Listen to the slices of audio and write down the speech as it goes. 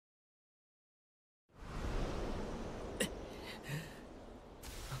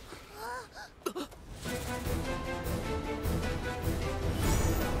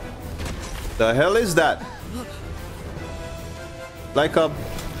The hell is that? Like a,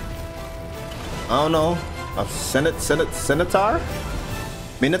 I don't know, a Centaur?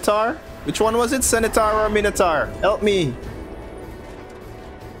 Minotaur? Which one was it? Centaur or Minotaur? Help me.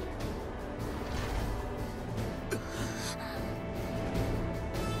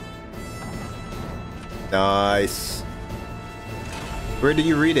 Nice. Where do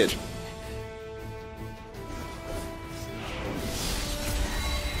you read it?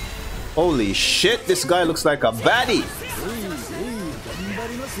 Holy shit, this guy looks like a baddie.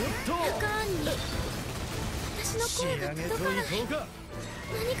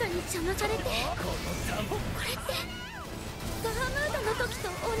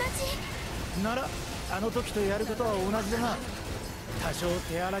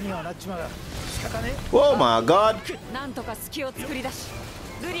 Oh my god.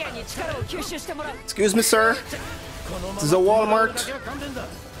 Excuse me, sir. This is a Walmart.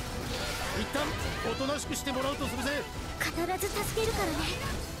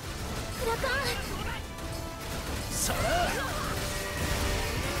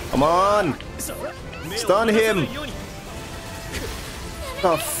 Come on. Stun him.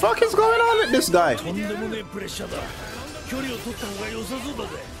 The fuck is going on with this guy?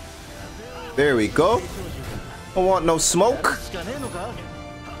 There we go. Don't want no smoke.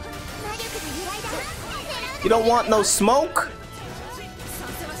 You don't want no smoke?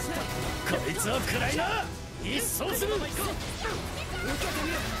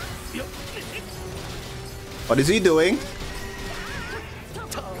 What is he doing?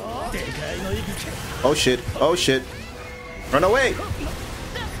 Oh shit, oh shit. Run away!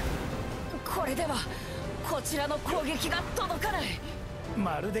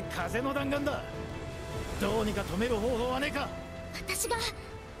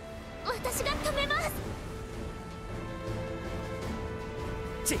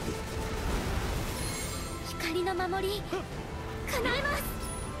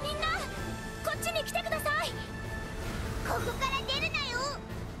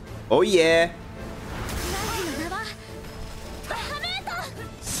 Oh yeah.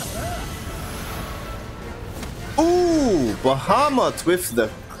 Ooh, Bahamut with the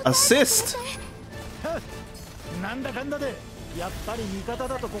assist.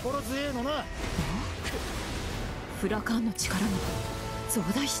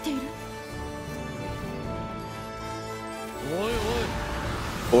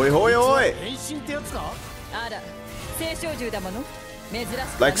 Oi, oi, oi.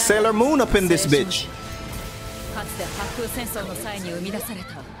 Like Sailor Moon up in this bitch.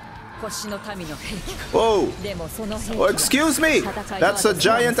 Whoa. Oh, excuse me. That's a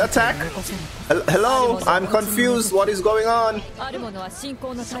giant attack. Hello, I'm confused. What is going on?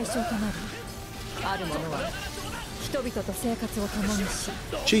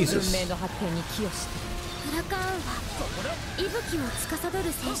 Jesus.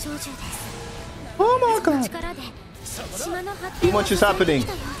 Oh my god. Too much is happening.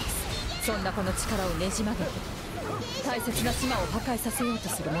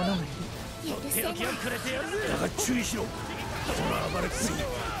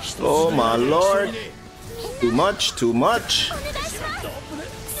 Oh my lord. Too much, too much.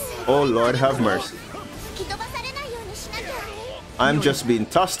 Oh Lord, have mercy. I'm just being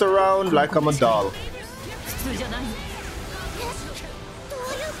tossed around like I'm a doll.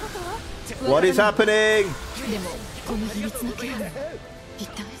 What is happening?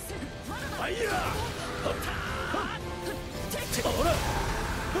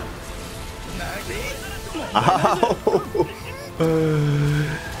 Ow!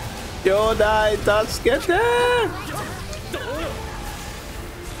 Yodai, tasukete!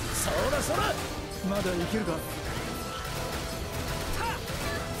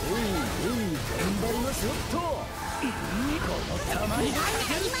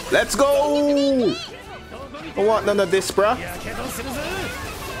 Let's go! Don't want none of this, bruh.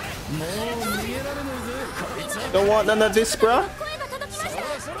 Don't want none of this, bruh.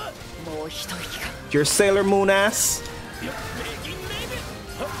 Your Sailor Moon ass.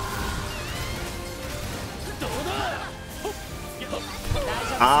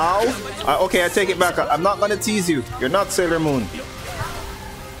 Ow. Okay, I take it back. I'm not gonna tease you. You're not Sailor Moon.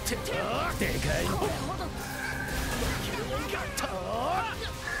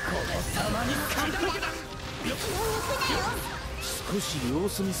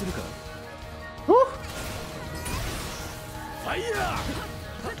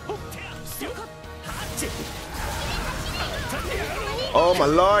 Oh my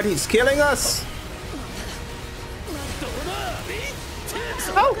lord, he's killing us!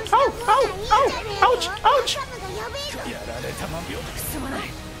 Ow! Ow! Ow! Ow! Ouch! Ouch!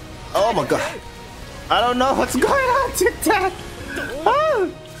 Oh my god. I don't know what's going on, Tic Tac.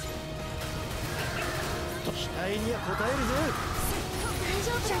 Oh.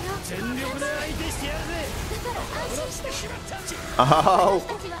 Oh.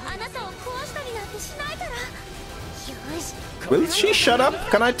 Will she shut up?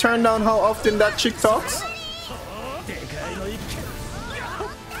 Can I turn down how often that chick talks?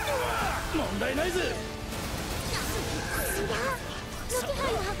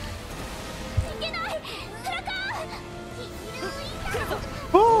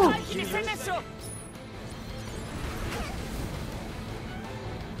 Oh.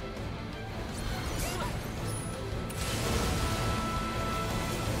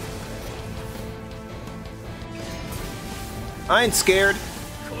 I ain't scared.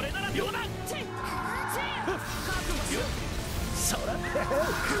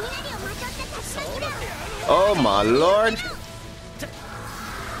 Oh my lord.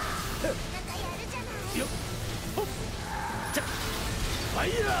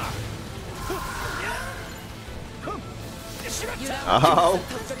 Oh.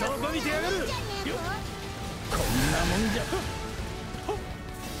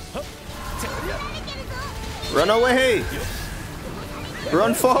 Run away.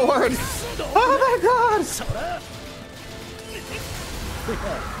 Run forward. Oh my god.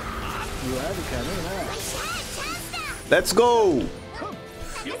 Let's go.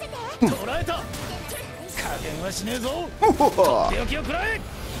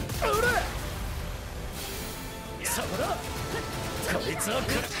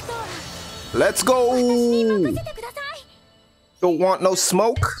 Let's go. Don't want no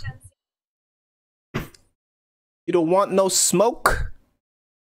smoke. You don't want no smoke.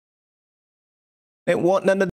 Ain't want none of